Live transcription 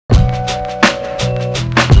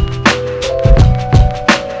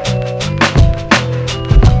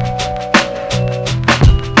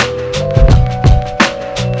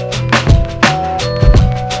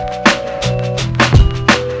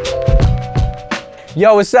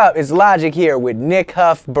Yo, what's up? It's Logic here with Nick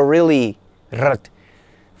Huff Barili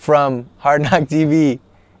from hardknocktv,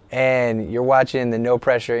 and you're watching the No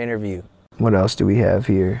Pressure interview. What else do we have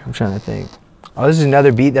here? I'm trying to think. Oh, this is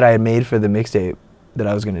another beat that I had made for the mixtape that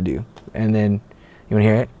I was gonna do. And then, you wanna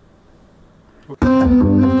hear it?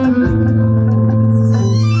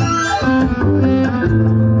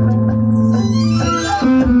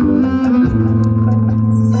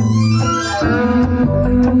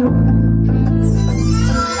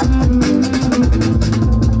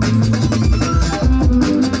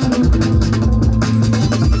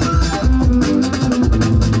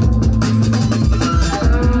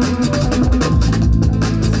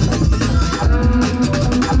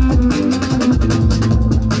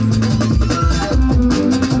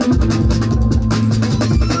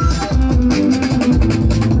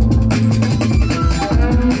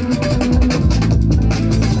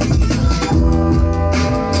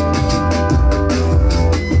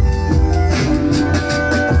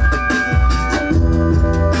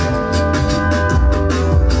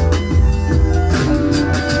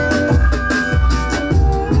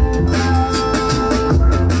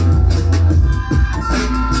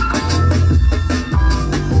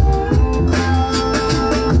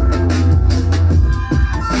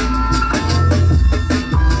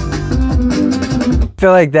 I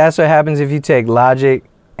feel like that's what happens if you take Logic,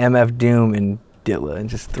 MF Doom, and Dilla and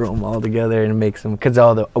just throw them all together and make some, because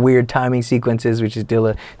all the weird timing sequences, which is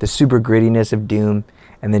Dilla, the super grittiness of Doom,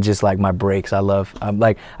 and then just like my breaks. I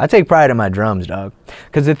take pride in my drums, dog.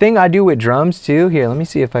 Because the thing I do with drums too, here, let me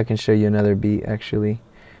see if I can show you another beat actually.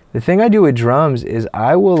 The thing I do with drums is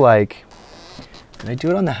I will like, did I do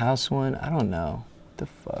it on the house one? I don't know. What the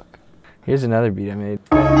fuck? Here's another beat I made.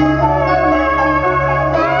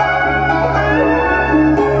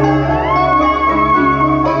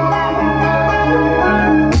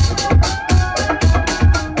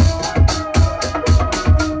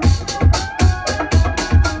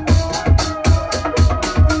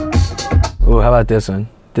 Ooh, how about this one?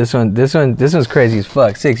 This one's crazy as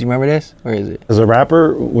fuck. Six, you remember this? Where is it? As a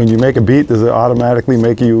rapper, when you make a beat, does it automatically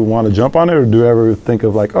make you want to jump on it, or do you ever think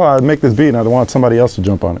of like, oh, I make this beat and I want somebody else to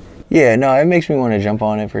jump on it? Yeah, no, it makes me want to jump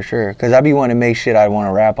on it for sure. Cause I be wanting to make shit I want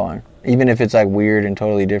to rap on, even if it's like weird and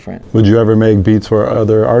totally different. Would you ever make beats for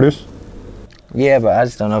other artists? Yeah, but I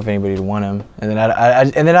just don't know if anybody would want them. And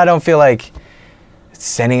then I don't feel like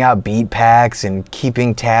sending out beat packs and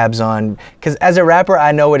keeping tabs on, because as a rapper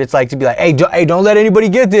I know what it's like to be like, hey, don't let anybody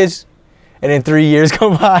get this, and then 3 years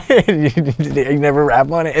go by and you never rap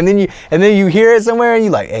on it, and then you hear it somewhere and you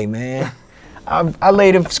like, hey man, I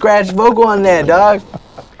laid a scratch vocal on that, dog.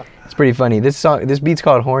 It's pretty funny. This beat's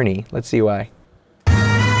called Horny. Let's see why.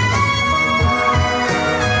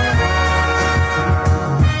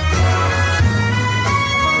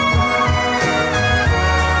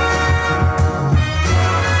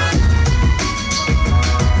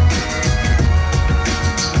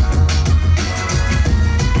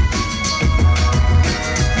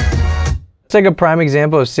 It's like a prime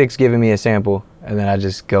example of Six giving me a sample, and then I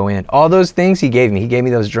just go in. All those things he gave me. He gave me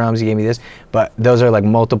those drums, he gave me this, but those are like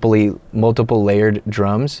multiple layered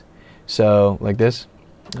drums. So like this.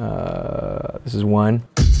 This is one.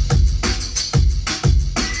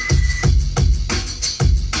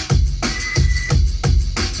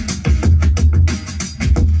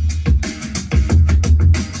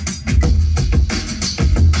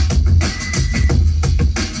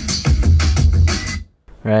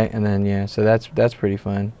 Right, and then yeah, so that's pretty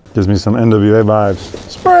fun. Gives me some NWA vibes.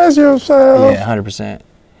 Express yourself. Yeah, 100%.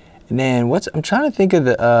 And then I'm trying to think of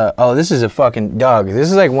the, oh, this is a fucking dog. This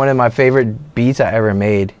is like one of my favorite beats I ever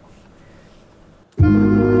made.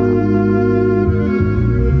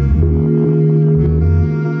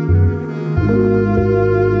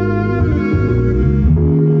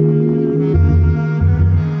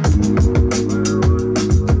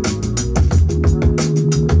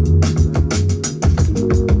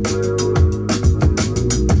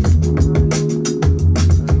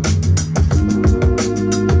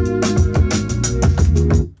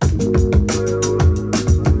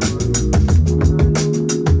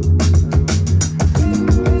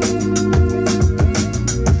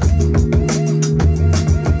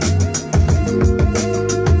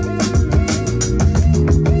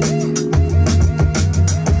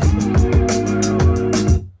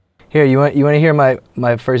 Here, you want to hear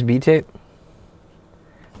my first beat tape?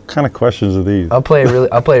 What kind of questions are these? I'll play it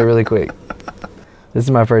really quick. This is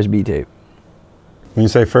my first beat tape. When you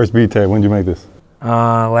say first beat tape, when did you make this?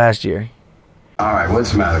 Last year. All right,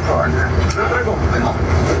 what's the matter, partner?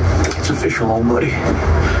 It's official, old buddy.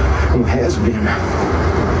 Who has been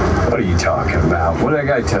What are you talking about? What did that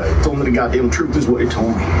guy tell you? Told me the goddamn truth is what he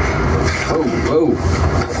told me. Whoa, whoa.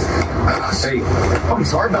 Hey. Oh, I'm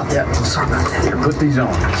sorry about that. I'm sorry about that. Here, put these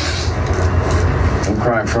on. Don't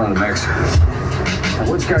cry in front of the Mexicans. Now,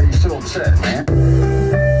 what's got you so upset, man?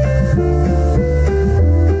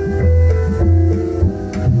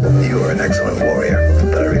 You are an excellent warrior,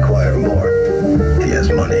 but I require more. He has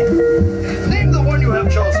money. Name the one you have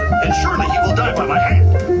chosen, and surely he will die by my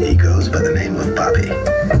hand. He goes by the name of Bobby.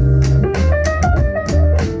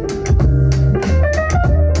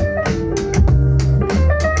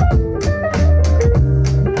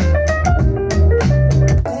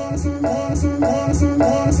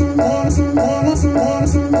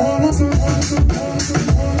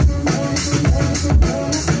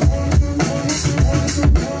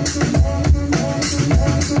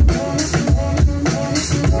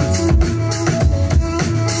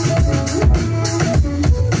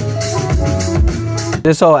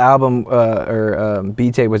 This whole album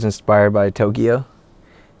beat tape was inspired by Tokyo,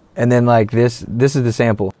 and then like this is the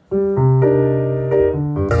sample.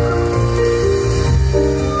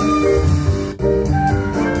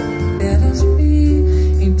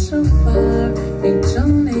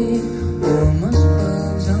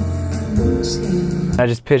 I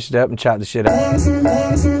just pitched it up and chopped the shit out.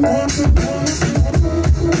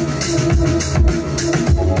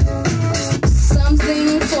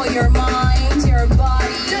 Something for your mind, your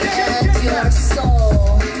body, and your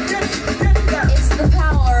soul. It's the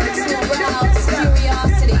power to arouse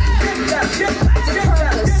curiosity, the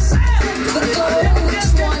purpose, the goal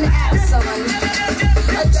which one acts on.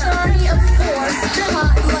 A journey of force,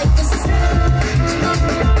 hot like the sun.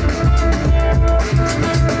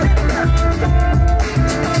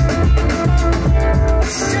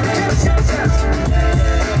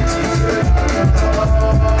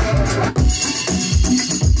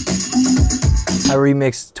 I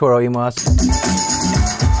remixed Toro y Moi.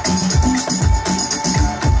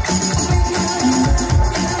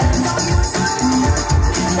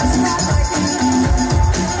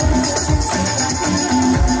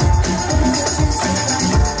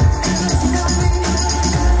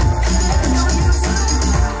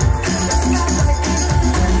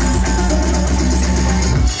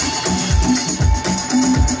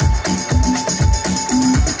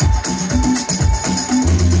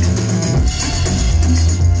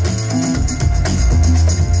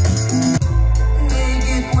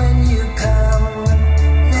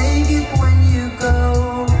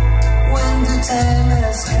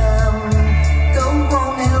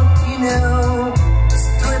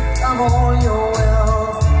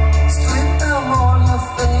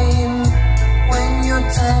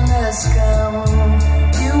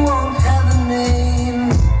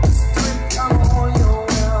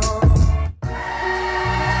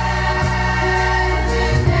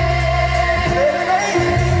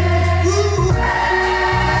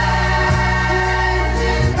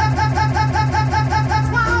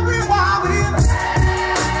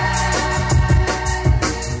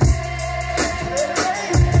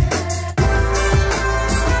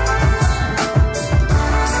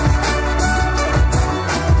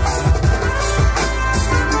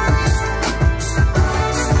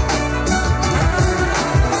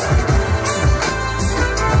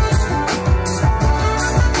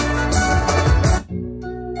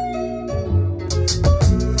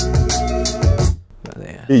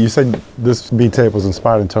 You said this beat tape was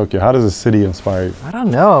inspired in Tokyo. How does the city inspire you? I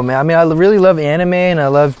don't know, man. I mean, I really love anime and I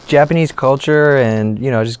love Japanese culture, and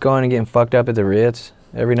you know, just going and getting fucked up at the Ritz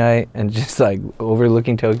every night and just like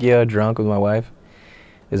overlooking Tokyo drunk with my wife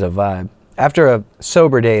is a vibe. After a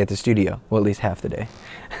sober day at the studio, well, at least half the day.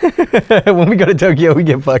 When we go to Tokyo, we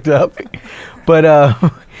get fucked up. But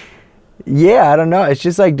yeah, I don't know. It's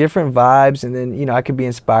just like different vibes, and then you know, I could be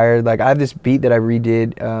inspired. Like I have this beat that I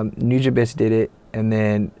redid. Nujabes did it. And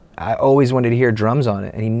then I always wanted to hear drums on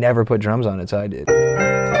it, and he never put drums on it, so I did.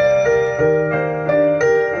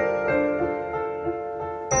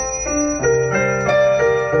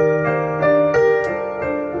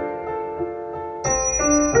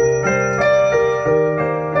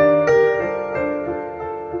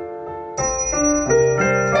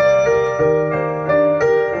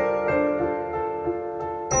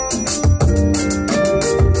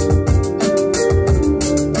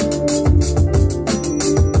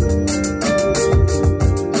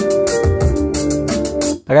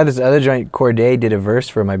 I got this other joint, Cordae did a verse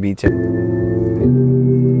for my beat tape.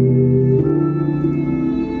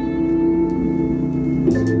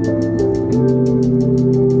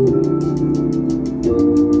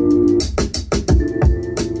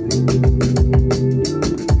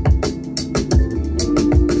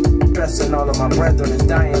 Stressing all of my brethren is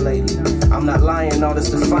dying lately.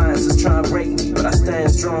 oppressors try to break me, but I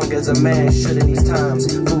stand strong as a man should in these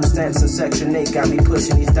times. Food stamps and Section 8 got me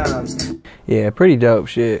pushing these dimes. Yeah, pretty dope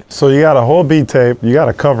shit. So you got a whole beat tape. You got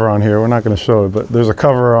a cover on here. We're not going to show it, but there's a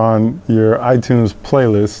cover on your iTunes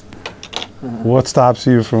playlist. What stops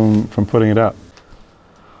you from putting it out?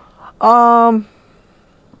 I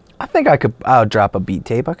think I'll drop a beat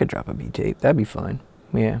tape. I could drop a beat tape. That'd be fun.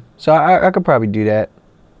 Yeah. So I could probably do that.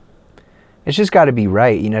 It's just got to be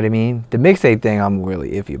right, you know what I mean? The mixtape thing I'm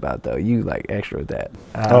really iffy about, though. You like extra with that.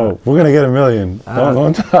 Oh, we're going to get 1 million. I'm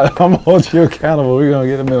going to hold you accountable. We're going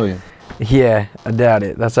to get 1 million. Yeah, I doubt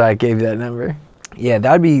it. That's why I gave you that number. Yeah,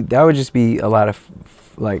 that would just be a lot of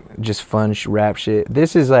like just fun rap shit.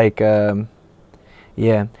 This is like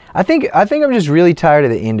yeah. I think I'm just really tired of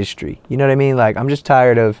the industry. You know what I mean? Like I'm just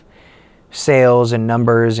tired of sales and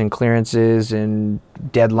numbers and clearances and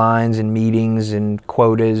deadlines and meetings and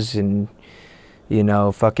quotas and you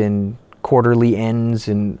know, fucking quarterly ends,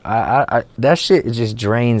 and I that shit, it just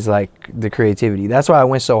drains like the creativity. That's why I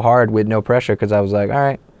went so hard with No Pressure, because I was like, all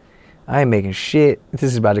right, I ain't making shit. This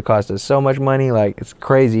is about to cost us so much money, like it's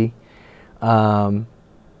crazy. But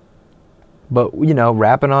you know,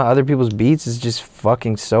 rapping on other people's beats is just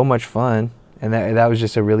fucking so much fun, and that was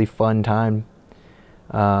just a really fun time.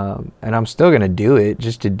 And I'm still gonna do it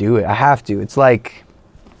just to do it. I have to. It's like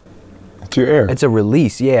it's your air. It's a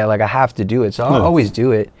release, yeah. Like I have to do it, so I'll always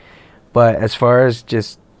do it. But as far as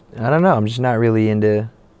just, I don't know. I'm just not really into.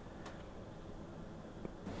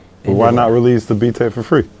 Well, why not release the beat tape for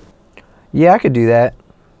free? Yeah, I could do that,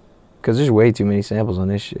 cause there's way too many samples on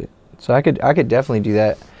this shit. So I could definitely do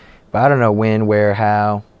that, but I don't know when, where,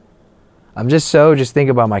 how. I'm just think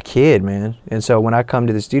about my kid, man. And so when I come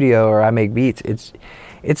to the studio or I make beats, it's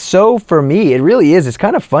so, for me, it really is. It's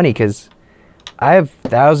kind of funny because I have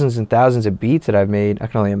thousands and thousands of beats that I've made. I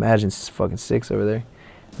can only imagine it's fucking 6 over there.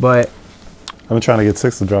 But I've been trying to get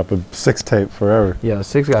 6 to drop a 6 tape forever. Yeah,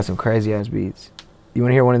 6 got some crazy ass beats. You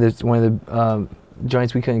want to hear one of the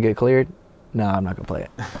joints we couldn't get cleared? No, I'm not gonna play it.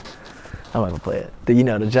 I'm not gonna play it. You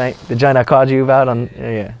know, the giant I called you about on,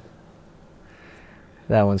 yeah.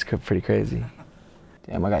 That one's pretty crazy.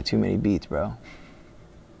 Damn, I got too many beats, bro.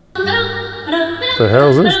 The hell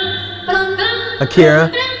is this?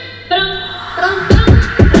 Akira.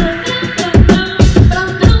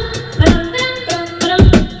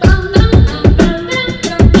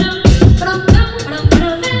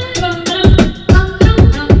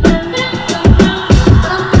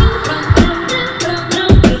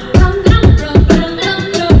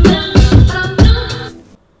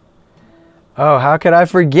 Oh, how could I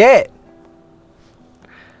forget?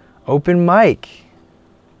 Open mic.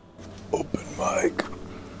 Open mic.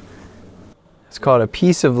 It's called A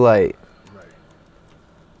Piece of Light.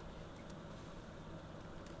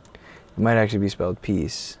 It might actually be spelled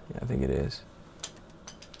peace. Yeah, I think it is.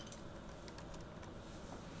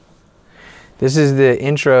 This is the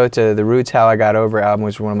intro to the Roots How I Got Over album,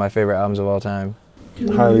 which is one of my favorite albums of all time.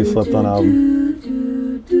 Highly slept on album.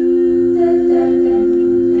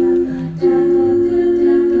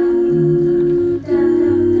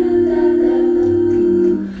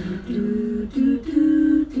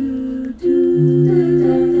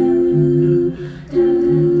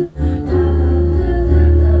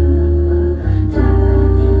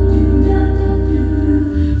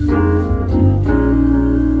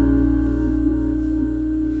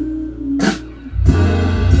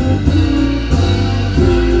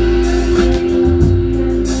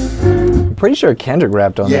 Pretty sure Kendrick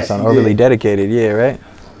rapped on this on Overly Dedicated, yeah, right?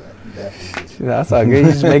 That's all good.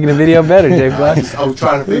 You're just making the video better, Jay Black. I was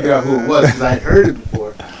trying to figure out who it was because I had heard it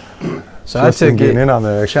before. So I took it, in on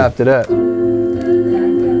there, chopped it up.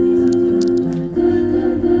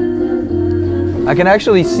 I can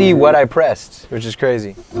actually see what I pressed, which is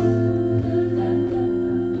crazy.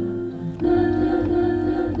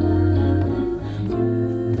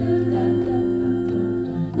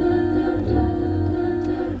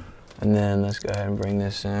 And then let's go ahead and bring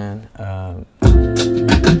this in.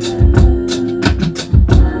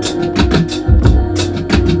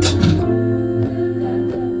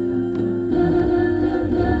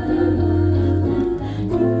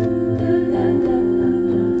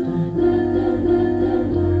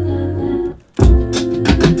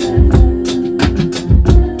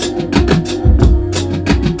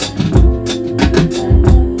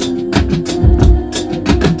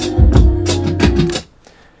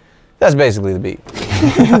 That's basically the beat.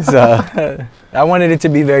 So I wanted it to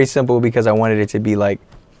be very simple because I wanted it to be like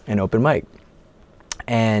an open mic.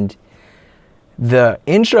 And the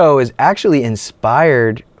intro is actually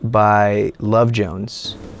inspired by Love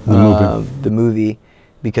Jones, the movie,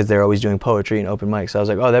 because they're always doing poetry and open mic. So I was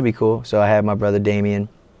like, oh, that'd be cool. So I had my brother Damien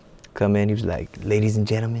come in. He was like, "Ladies and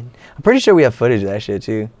gentlemen." I'm pretty sure we have footage of that shit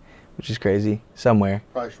too, which is crazy. Somewhere.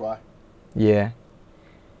 Probably Schwa. Yeah.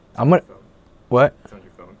 I'm gonna. What? It's on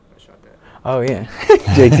your phone. I shot that. Oh yeah.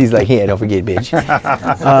 JT's like, yeah, don't forget, bitch.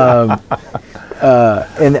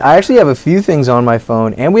 And I actually have a few things on my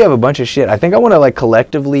phone, and we have a bunch of shit. I think I want to like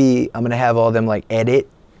collectively. I'm gonna have all of them like edit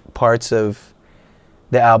parts of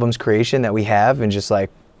the album's creation that we have, and just like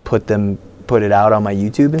put it out on my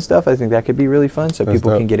YouTube and stuff. I think that could be really fun, so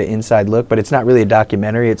people can get an inside look. But it's not really a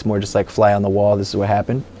documentary. It's more just like fly on the wall. This is what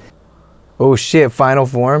happened. Oh shit! Final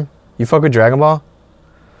form. You fuck with Dragon Ball?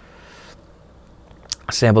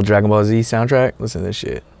 Sample Dragon Ball Z soundtrack. Listen to this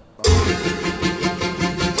shit.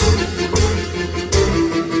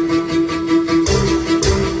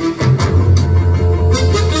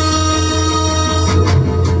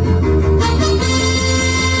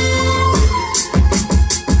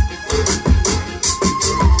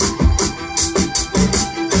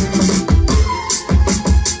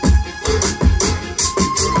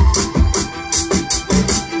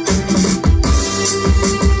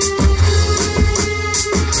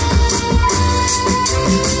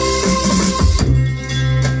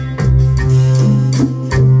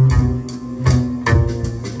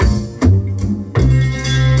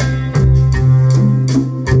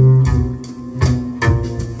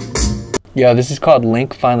 Yo, this is called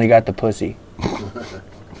Link Finally Got the Pussy.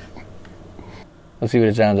 Let's see what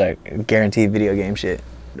it sounds like. Guaranteed video game shit.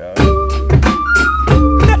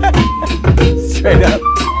 Straight up.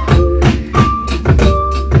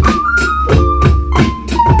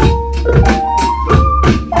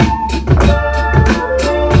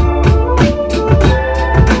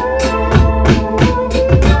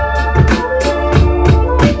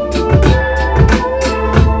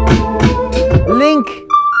 Link!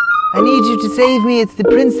 I need you to save me, it's the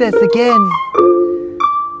princess again.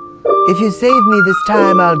 If you save me this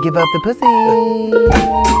time, I'll give up the pussy.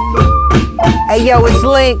 Hey yo, it's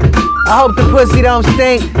Link. I hope the pussy don't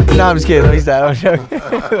stink. No, I'm just kidding, let me stop. I'm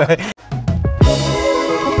joking.